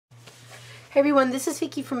Hey everyone, this is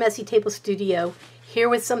Vicki from Messy Table Studio, here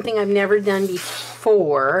with something I've never done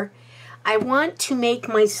before. I want to make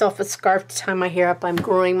myself a scarf to tie my hair up. I'm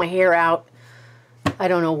growing my hair out. I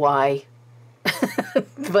don't know why.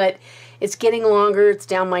 But it's getting longer. It's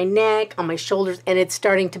down my neck, on my shoulders, and it's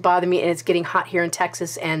starting to bother me, and it's getting hot here in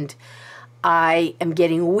Texas, and I am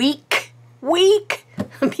getting weak,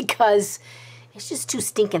 because it's just too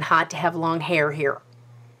stinking hot to have long hair here.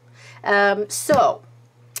 So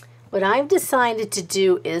what I've decided to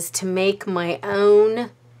do is to make my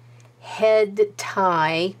own head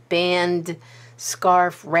tie, band,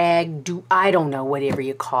 scarf, rag, I don't know, whatever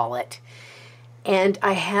you call it. And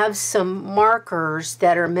I have some markers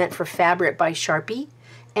that are meant for fabric by Sharpie,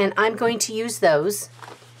 and I'm going to use those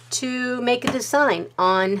to make a design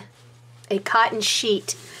on a cotton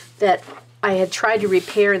sheet that I had tried to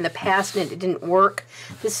repair in the past and it didn't work.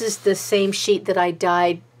 This is the same sheet that I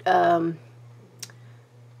dyed.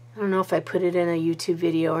 I don't know if I put it in a YouTube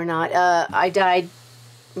video or not. I dyed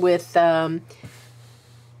with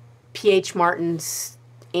P.H. Martin's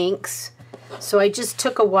inks. So I just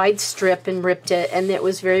took a wide strip and ripped it, and it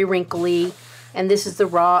was very wrinkly. And this is the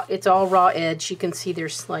raw, it's all raw edge. You can see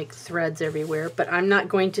there's like threads everywhere, but I'm not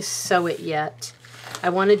going to sew it yet. I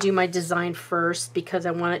want to do my design first because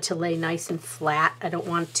I want it to lay nice and flat. I don't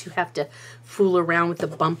want to have to fool around with the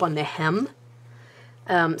bump on the hem.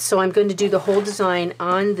 So I'm going to do the whole design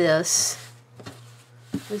on this.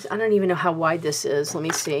 I don't even know how wide this is. Let me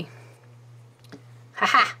see.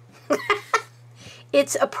 Haha!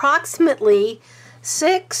 It's approximately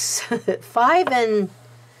 5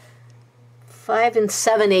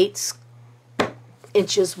 7/8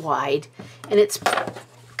 inches wide, and it's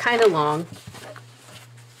kind of long.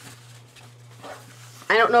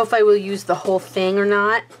 I don't know if I will use the whole thing or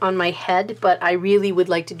not on my head, but I really would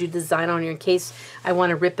like to do design on here in case I want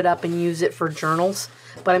to rip it up and use it for journals.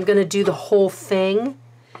 But I'm going to do the whole thing,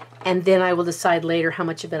 and then I will decide later how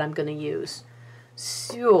much of it I'm going to use.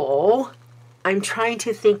 So I'm trying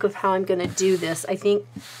to think of how I'm going to do this. I think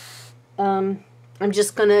I'm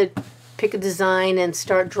just going to pick a design and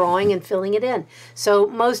start drawing and filling it in. So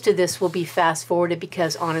most of this will be fast forwarded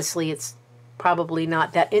because honestly it's probably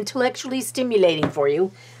not that intellectually stimulating for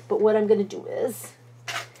you. But what I'm going to do is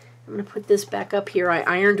I'm going to put this back up here. I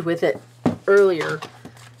ironed with it earlier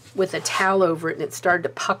with a towel over it, and it started to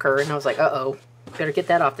pucker, and I was like, uh-oh, better get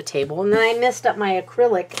that off the table. And then I messed up my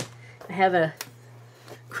acrylic. I have a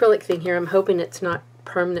acrylic thing here. I'm hoping it's not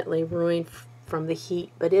permanently ruined from the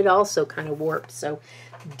heat, but it also kind of warped, so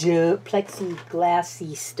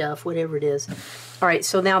plexiglassy stuff, whatever it is. All right,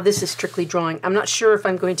 so now this is strictly drawing. I'm not sure if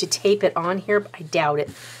I'm going to tape it on here, but I doubt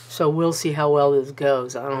it. So we'll see how well this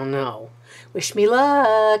goes. I don't know. Wish me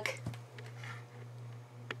luck.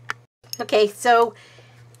 Okay, so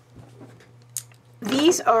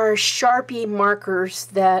these are Sharpie markers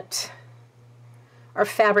that are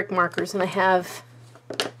fabric markers, and I have,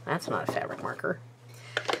 that's not a fabric marker.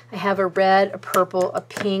 I have a red, a purple, a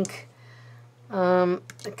pink,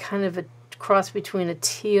 kind of a cross between a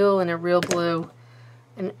teal and a real blue,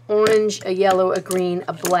 an orange, a yellow, a green,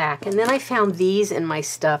 a black. And then I found these in my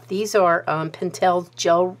stuff. These are Pentel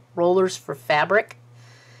gel rollers for fabric.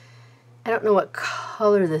 I don't know what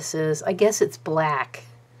color this is. I guess it's black.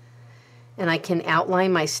 And I can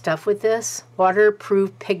outline my stuff with this.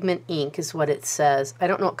 Waterproof pigment ink is what it says. I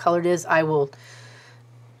don't know what color it is. I will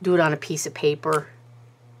do it on a piece of paper.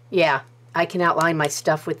 Yeah, I can outline my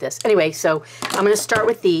stuff with this. Anyway, so I'm going to start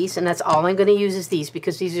with these, and that's all I'm going to use is these,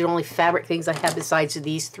 because these are the only fabric things I have besides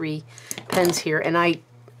these 3 pens here. And I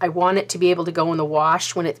want it to be able to go in the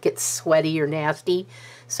wash when it gets sweaty or nasty.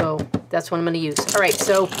 So that's what I'm going to use. All right,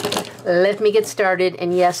 so let me get started.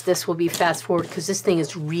 And yes, this will be fast forward because this thing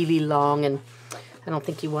is really long, and I don't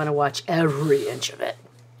think you want to watch every inch of it.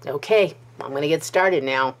 Okay, I'm going to get started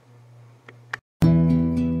now.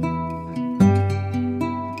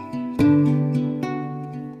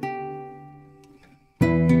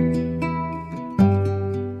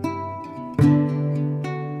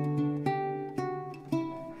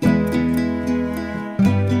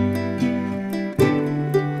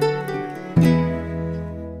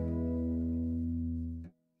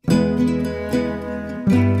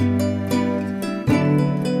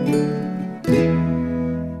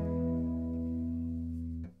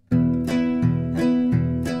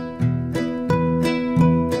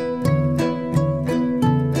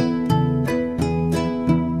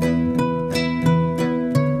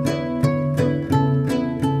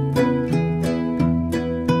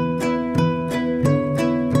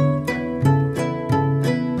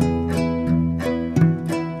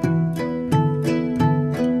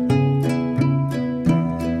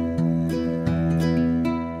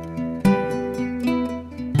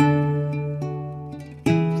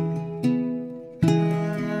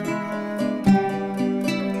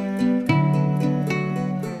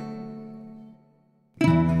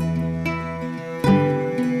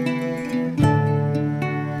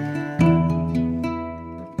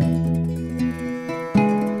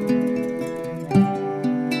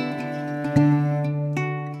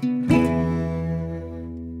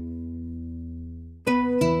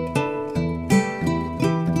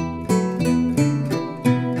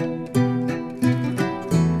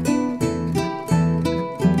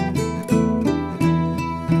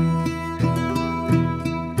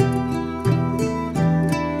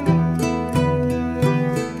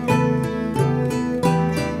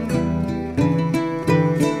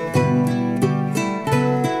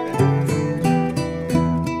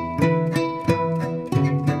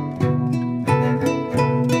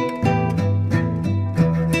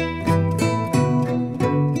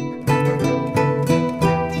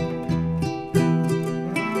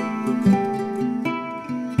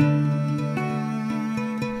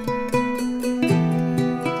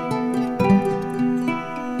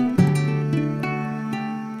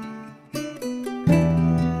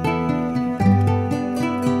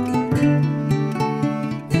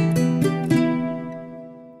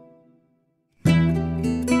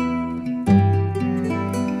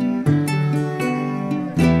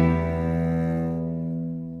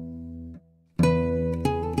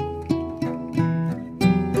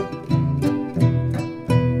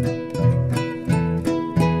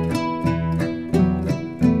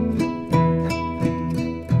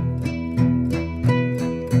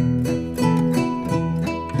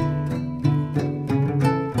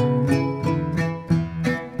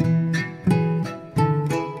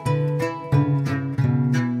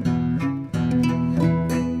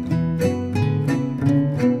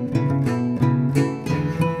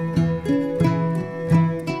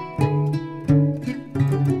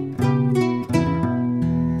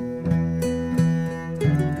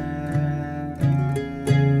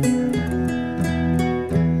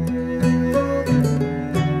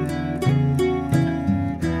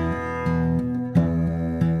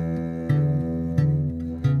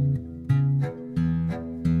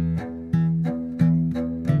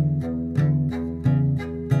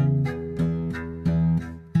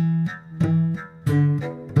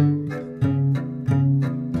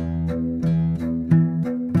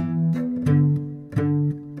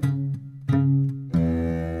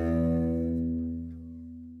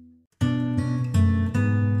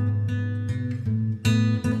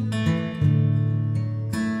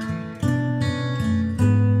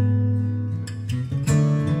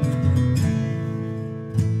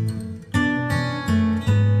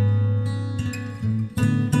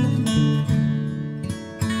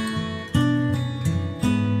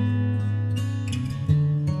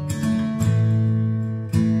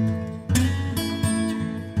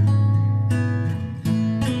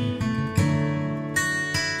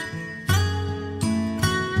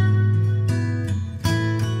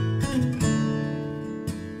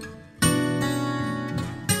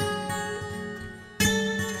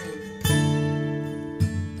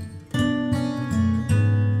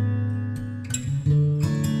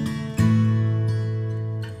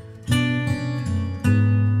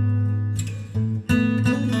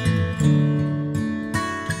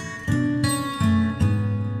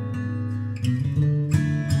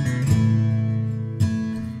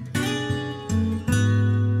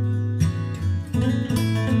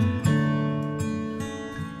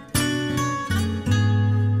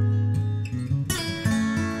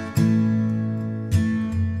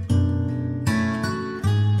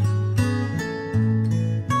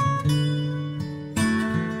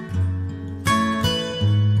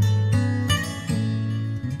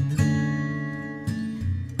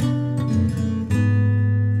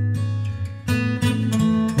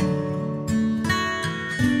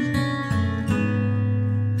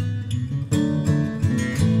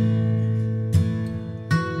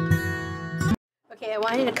 Okay, I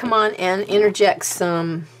wanted to come on and interject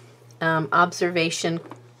some observation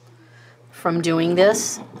from doing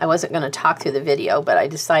this. I wasn't going to talk through the video, but I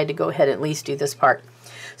decided to go ahead and at least do this part.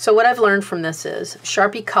 So what I've learned from this is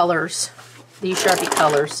Sharpie colors, these Sharpie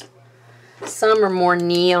colors, some are more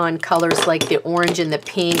neon colors like the orange and the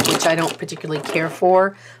pink, which I don't particularly care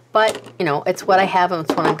for, but you know, it's what I have and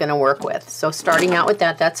it's what I'm going to work with. So starting out with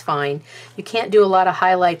that, that's fine. You can't do a lot of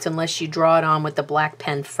highlights unless you draw it on with the black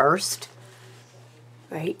pen first.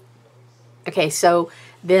 Right? Okay, so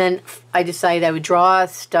then I decided I would draw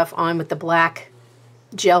stuff on with the black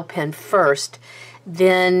gel pen first.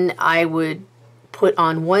 Then I would put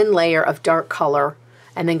on one layer of dark color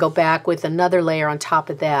and then go back with another layer on top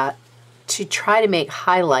of that to try to make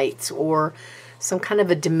highlights or some kind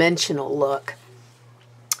of a dimensional look.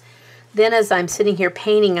 Then as I'm sitting here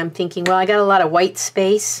painting, I'm thinking, well, I got a lot of white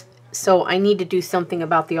space, so I need to do something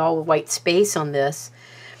about the all white space on this.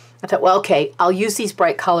 I thought, well, okay, I'll use these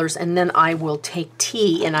bright colors and then I will take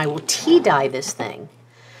tea and I will tea dye this thing.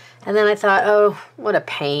 And then I thought, oh, what a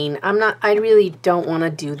pain. I really don't want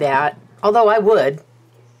to do that. Although I would.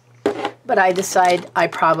 But I decided I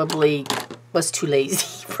probably was too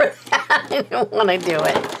lazy for that. I didn't want to do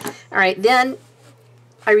it. All right, then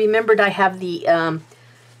I remembered I have the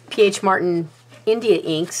P.H. Martin India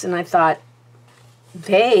inks, and I thought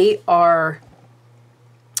they are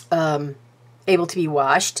able to be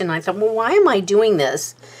washed. And I thought, well, why am I doing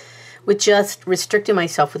this with just restricting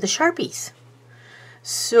myself with the Sharpies?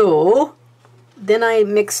 So then I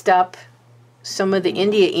mixed up some of the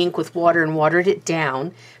India ink with water and watered it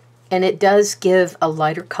down, and it does give a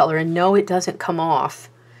lighter color, and no, it doesn't come off.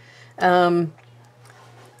 And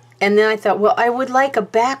then I thought, well, I would like a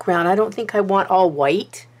background. I don't think I want all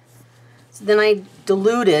white. So then I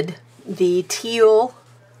diluted the teal.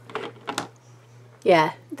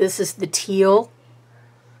 Yeah, this is the teal.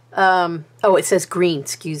 Oh, it says green,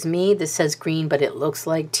 excuse me. This says green, but it looks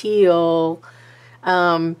like teal.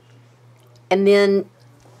 And then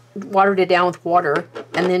watered it down with water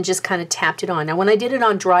and then just kind of tapped it on. Now when I did it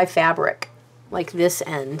on dry fabric, like this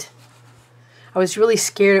end, I was really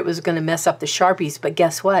scared it was going to mess up the Sharpies, but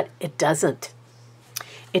guess what? It doesn't.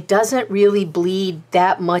 It doesn't really bleed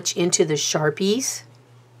that much into the Sharpies.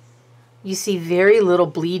 You see very little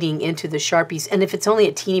bleeding into the Sharpies, and if it's only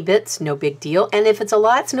a teeny bit, it's no big deal. And if it's a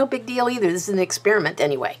lot, it's no big deal either. This is an experiment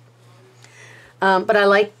anyway. But I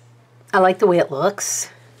like the way it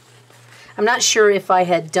looks. I'm not sure if I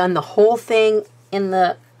had done the whole thing in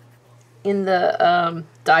the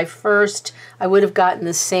dye first, I would have gotten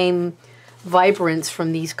the same vibrance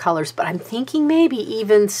from these colors. But I'm thinking maybe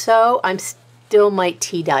even so, I still might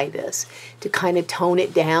tea dye this to kind of tone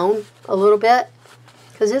it down a little bit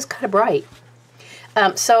because it's kind of bright.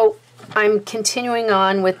 So I'm continuing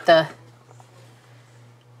on with the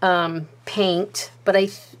paint, but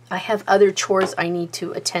I have other chores I need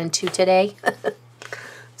to attend to today.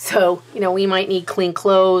 So, you know, we might need clean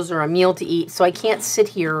clothes or a meal to eat. So I can't sit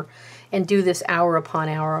here and do this hour upon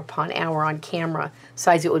hour upon hour on camera.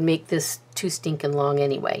 Besides, it would make this too stinking long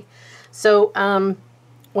anyway. So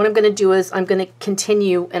what I'm going to do is I'm going to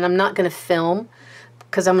continue, and I'm not going to film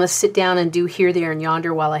because I'm going to sit down and do here, there, and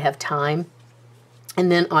yonder while I have time.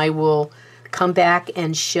 And then I will come back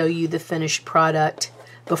and show you the finished product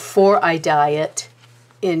before I dye it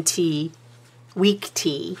in tea, weak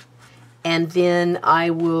tea. And then I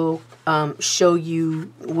will show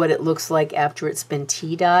you what it looks like after it's been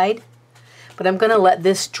tea dyed. But I'm going to let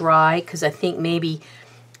this dry because I think maybe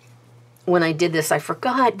when I did this I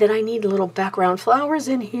forgot that I need little background flowers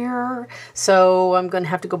in here. So I'm going to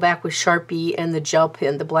have to go back with Sharpie and the gel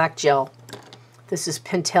pen, the black gel. This is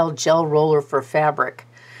Pentel Gel Roller for fabric.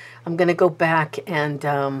 I'm going to go back and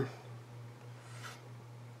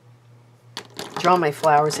draw my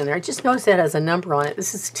flowers in there. I just noticed that has a number on it.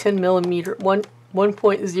 This is 10 millimeter,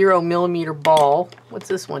 1.0 millimeter ball. What's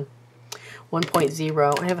this one?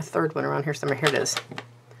 1.0. I have a third one around here somewhere. Here it is.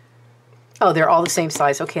 Oh, they're all the same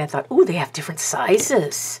size. Okay, I thought, oh, they have different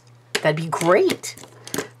sizes. That'd be great.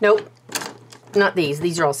 Nope, not these.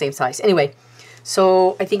 These are all same size. Anyway,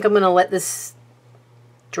 so I think I'm going to let this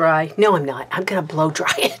dry. No, I'm not. I'm going to blow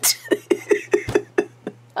dry it.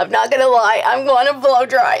 I'm not going to lie. I'm going to blow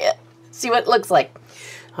dry it. See what it looks like.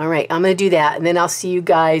 All right, I'm going to do that, and then I'll see you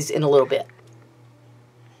guys in a little bit.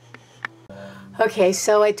 Okay,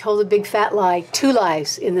 so I told a big fat lie. 2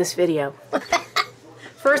 lies in this video.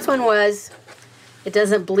 First one was, it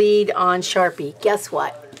doesn't bleed on Sharpie. Guess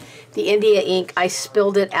what? The India ink, I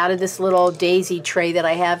spilled it out of this little daisy tray that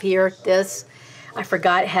I have here. This, I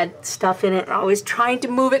forgot it had stuff in it. I was trying to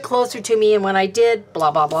move it closer to me, and when I did,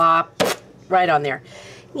 blah, blah, blah, right on there.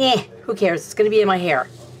 Yeah, who cares? It's going to be in my hair.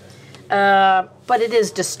 But it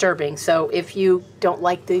is disturbing. So if you don't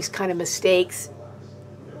like these kind of mistakes,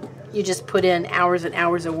 you just put in hours and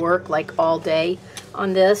hours of work, like all day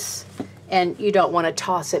on this, and you don't want to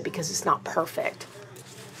toss it because it's not perfect.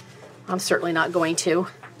 I'm certainly not going to.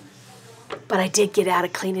 But I did get out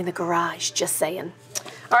of cleaning the garage, just saying.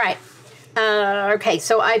 All right. Okay,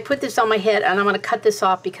 so I put this on my head, and I'm going to cut this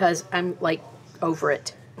off because I'm, like, over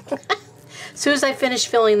it. As soon as I finish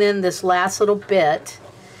filling in this last little bit,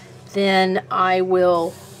 then I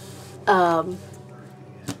will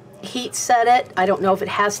heat set it. I don't know if it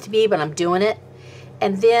has to be, but I'm doing it.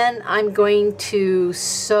 And then I'm going to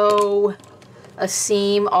sew a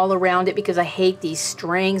seam all around it because I hate these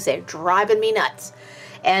strings. They're driving me nuts.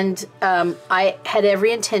 And I had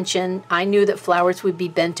every intention. I knew that flowers would be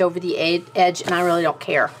bent over the edge, and I really don't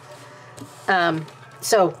care.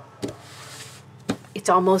 So it's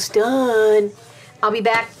almost done. I'll be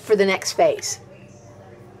back for the next phase.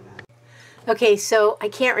 Okay, so I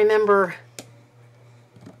can't remember.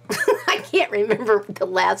 I can't remember the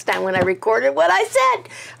last time when I recorded what I said.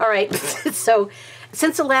 All right, so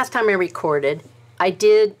since the last time I recorded, I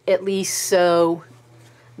did at least sew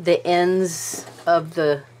the ends of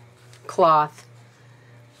the cloth.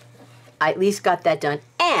 I at least got that done,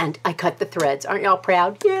 and I cut the threads. Aren't y'all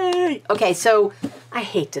proud? Yay! Okay, so I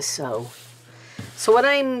hate to sew. So what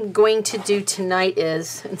I'm going to do tonight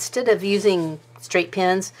is, instead of using straight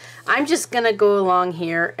pins, I'm just going to go along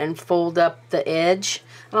here and fold up the edge.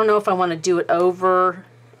 I don't know if I want to do it over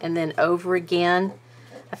and then over again.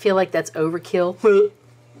 I feel like that's overkill.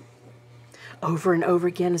 Over and over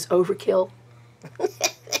again is overkill.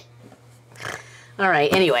 All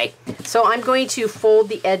right, anyway, so I'm going to fold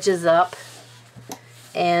the edges up.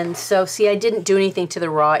 And so, see, I didn't do anything to the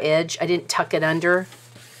raw edge. I didn't tuck it under.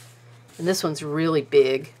 And this one's really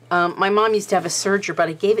big. My mom used to have a serger, but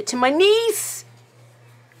I gave it to my niece.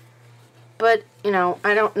 But, you know,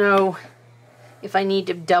 I don't know if I need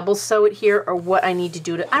to double sew it here or what I need to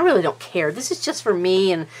do to... I really don't care. This is just for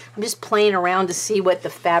me, and I'm just playing around to see what the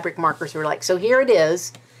fabric markers were like. So here it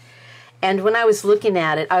is. And when I was looking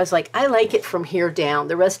at it, I was like, I like it from here down.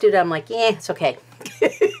 The rest of it, I'm like, yeah, it's okay.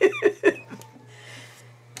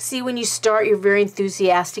 See, when you start, you're very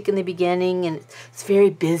enthusiastic in the beginning, and it's very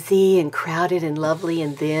busy and crowded and lovely,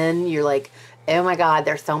 and then you're like, oh my God,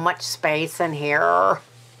 there's so much space in here.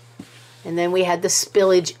 And then we had the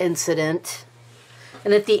spillage incident.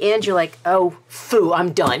 And at the end, you're like, oh, phoo,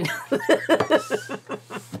 I'm done.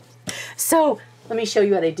 So, let me show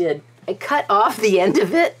you what I did. I cut off the end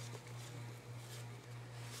of it.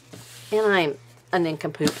 And I'm a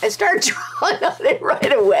nincompoop. I started drawing on it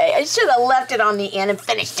right away. I should have left it on the end and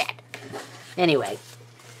finished it. Anyway,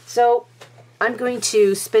 so I'm going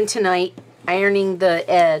to spend tonight ironing the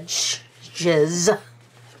edges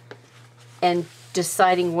and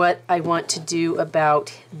deciding what I want to do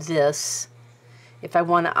about this. If I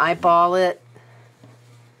want to eyeball it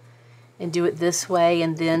and do it this way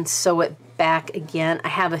and then sew it back again, I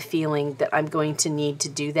have a feeling that I'm going to need to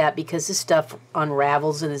do that because this stuff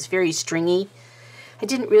unravels and is very stringy. I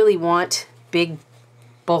didn't really want big,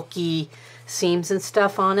 bulky seams and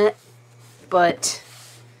stuff on it, but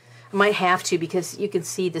I might have to because you can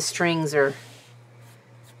see the strings are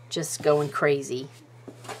just going crazy.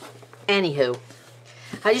 Anywho,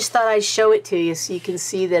 I just thought I'd show it to you so you can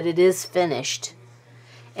see that it is finished.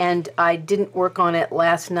 And I didn't work on it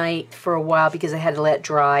last night for a while because I had to let it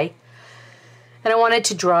dry. And I wanted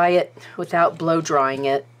to dry it without blow drying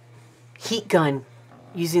it. Heat gun.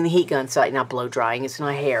 Using the heat gun side, not blow drying. It's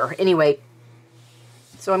not hair. Anyway,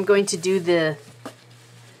 so I'm going to do the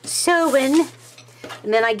sewing.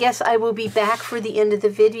 And then I guess I will be back for the end of the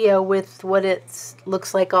video with what it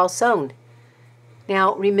looks like all sewn.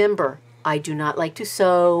 Now, remember, I do not like to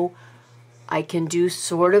sew. I can do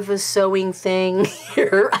sort of a sewing thing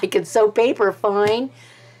here. I can sew paper fine.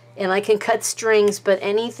 And I can cut strings, but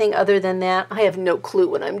anything other than that, I have no clue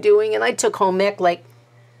what I'm doing. And I took home ec like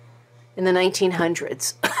in the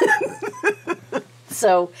 1900s.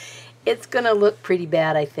 So it's going to look pretty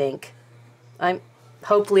bad, I think. I'm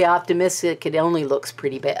hopefully optimistic it only looks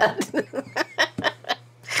pretty bad.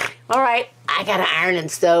 All right, I got to iron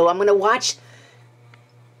and sew. I'm going to watch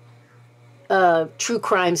true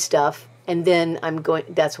crime stuff. And then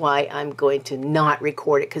that's why I'm going to not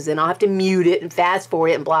record it, because then I'll have to mute it and fast forward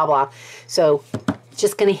it and blah, blah. So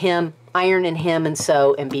just going to iron and hem and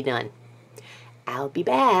sew and be done. I'll be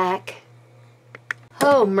back.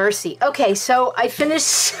 Oh, mercy. Okay, so I finished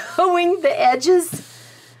sewing the edges.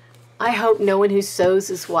 I hope no one who sews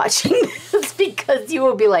is watching this because you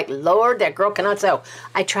will be like, Lord, that girl cannot sew.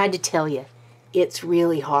 I tried to tell you. It's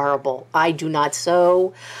really horrible. I do not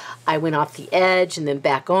sew. I went off the edge and then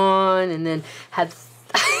back on, and then had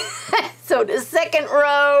so the second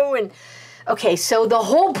row. And okay, so the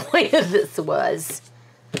whole point of this was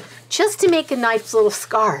just to make a nice little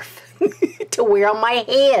scarf to wear on my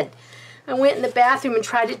head. I went in the bathroom and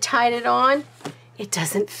tried to tie it on. It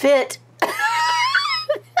doesn't fit.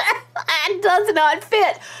 It does not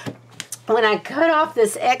fit. When I cut off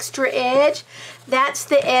this extra edge, that's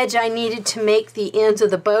the edge I needed to make the ends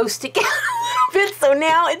of the bow stick out a little bit, so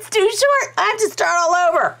now it's too short. I have to start all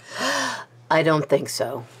over. I don't think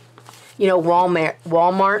so. You know,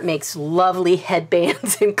 Walmart makes lovely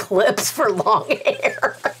headbands and clips for long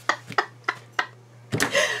hair. I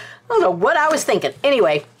don't know what I was thinking.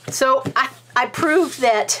 Anyway, so I proved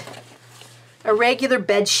that a regular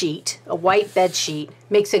bed sheet, a white bed sheet,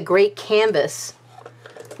 makes a great canvas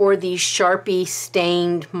for these Sharpie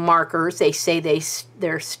stained markers. They say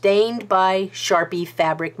they're stained by Sharpie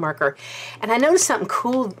fabric marker. And I noticed something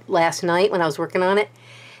cool last night when I was working on it.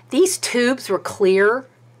 These tubes were clear,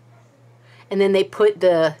 and then they put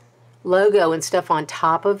the logo and stuff on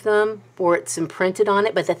top of them, or it's imprinted on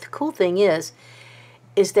it. But the cool thing is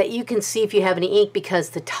that you can see if you have any ink,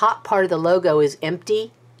 because the top part of the logo is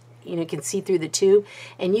empty. You know, you can see through the tube,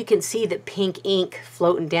 and you can see the pink ink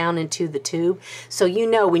floating down into the tube. So you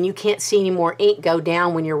know when you can't see any more ink go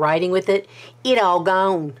down when you're writing with it, it all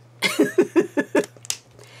gone.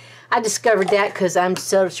 I discovered that because I'm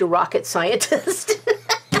such a rocket scientist.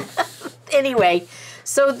 Anyway,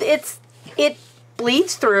 so it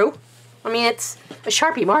bleeds through. I mean, it's a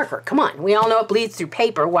Sharpie marker. Come on, we all know it bleeds through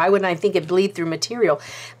paper. Why wouldn't I think it bleed through material?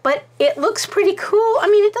 But it looks pretty cool. I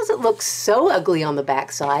mean, it doesn't look so ugly on the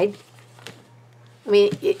backside. I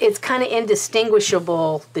mean, it's kind of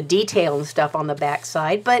indistinguishable, the detail and stuff on the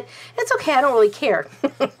backside, but it's okay. I don't really care.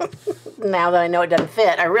 Now that I know it doesn't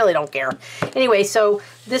fit, I really don't care. Anyway, so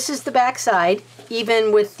this is the backside.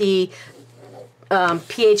 Even with the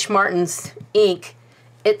P.H. Martin's ink,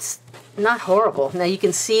 it's not horrible. Now you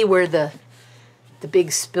can see where the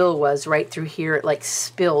big spill was right through here. It like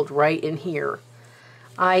spilled right in here.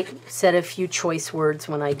 I said a few choice words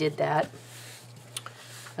when I did that.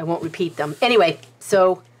 I won't repeat them. Anyway,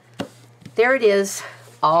 so there it is,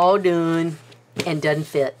 all done and doesn't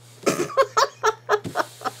fit.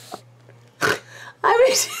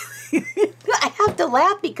 I have to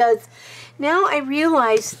laugh because now I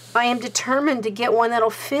realize I am determined to get one that'll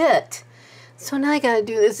fit. So now I gotta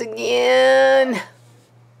do this again.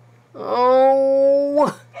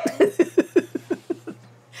 Oh.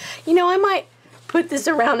 You know, I might put this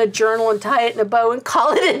around a journal and tie it in a bow and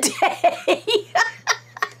call it a day.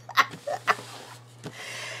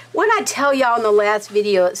 When I tell y'all in the last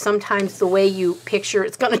video that sometimes the way you picture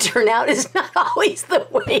it's going to turn out is not always the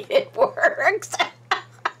way it works.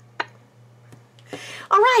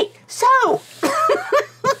 All right, so there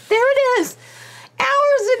it is.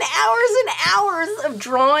 Hours and hours and hours of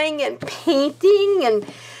drawing and painting and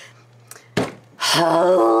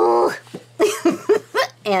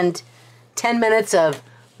and 10 minutes of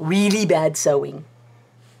really bad sewing.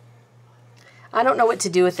 I don't know what to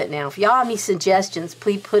do with it now. If y'all have any suggestions,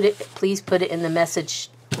 please put it in the message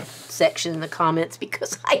section in the comments,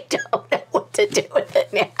 because I don't know what to do with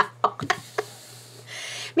it now.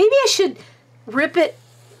 Maybe I should rip it,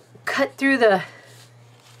 cut through the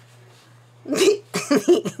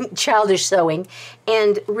childish sewing,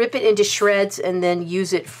 and rip it into shreds and then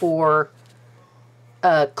use it for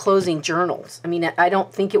closing journals. I mean, I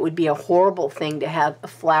don't think it would be a horrible thing to have a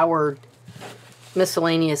flowered,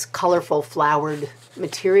 miscellaneous, colorful flowered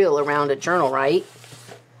material around a journal, right?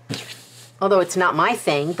 Although it's not my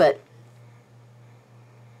thing, but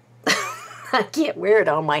I can't wear it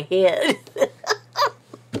on my head.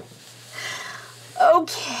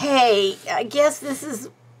 Okay, I guess this is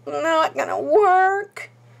not gonna work.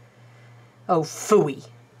 Oh, phooey.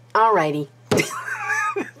 Alrighty.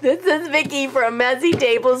 This is Vicki from Messy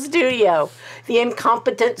Table Studio, the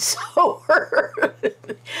incompetent sewer.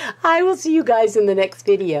 I will see you guys in the next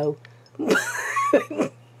video.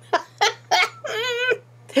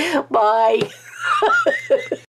 Bye.